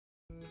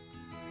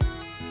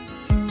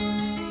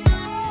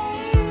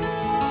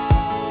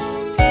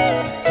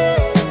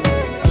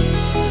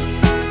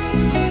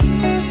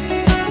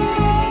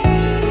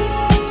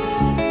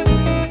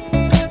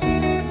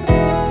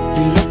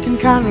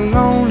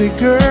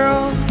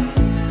girl,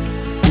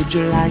 would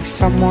you like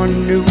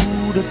someone new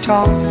to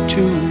talk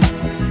to?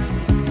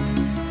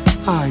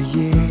 Oh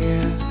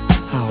yeah,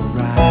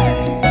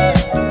 alright.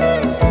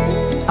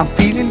 I'm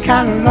feeling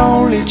kinda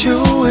lonely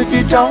too, if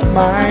you don't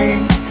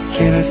mind.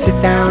 Can I sit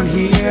down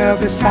here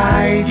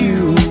beside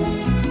you?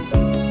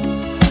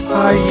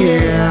 Oh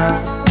yeah,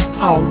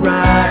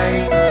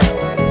 alright.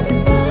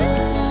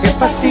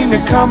 If I seem to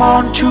come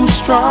on too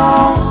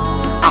strong,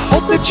 I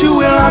hope that you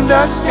will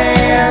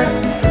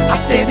understand. I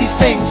say these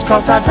things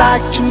cause I'd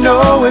like to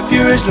know if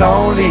you're as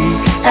lonely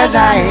as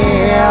I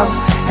am,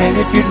 and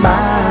if you'd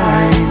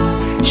mind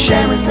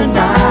sharing the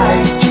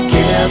night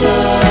together.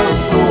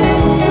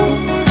 Oh,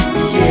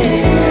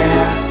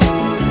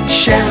 yeah,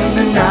 sharing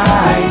the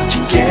night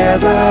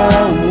together.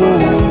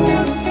 Oh,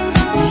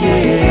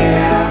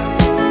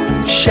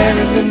 yeah,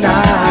 sharing the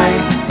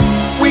night.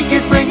 We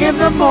could bring in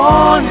the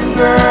morning,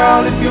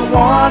 girl, if you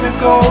wanna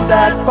go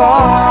that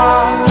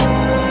far.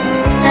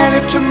 And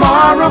if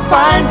tomorrow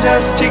finds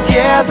us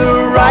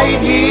together right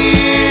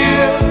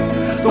here,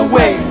 the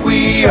way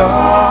we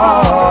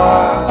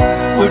are,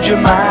 would you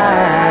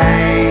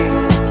mind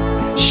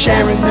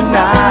sharing the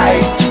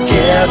night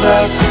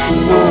together?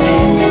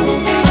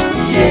 Ooh,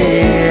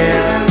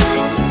 yeah,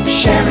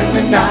 sharing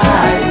the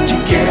night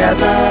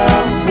together.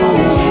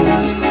 Ooh,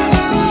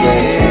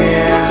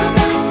 yeah,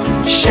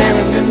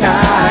 sharing the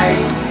night.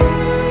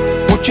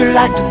 Would you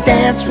like to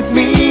dance with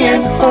me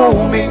and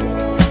hold me?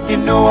 You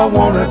know I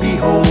wanna be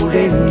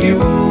holding you.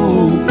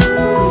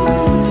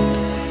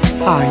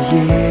 Oh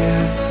yeah,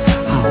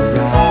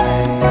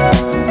 alright.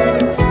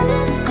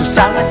 Cause I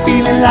like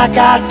feeling like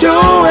I do,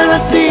 and I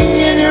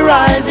see in your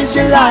eyes that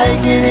you're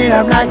liking it,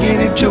 I'm liking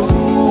it too.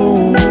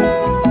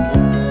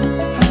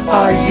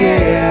 Oh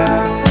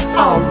yeah,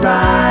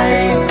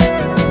 alright.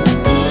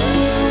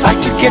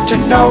 Like to get to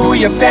know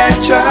you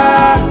better.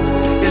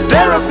 Is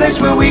there a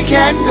place where we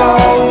can go,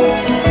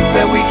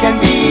 where we can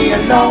be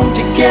alone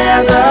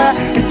together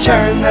and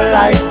turn the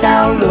lights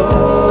down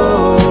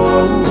low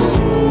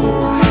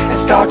and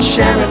start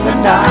sharing the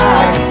night?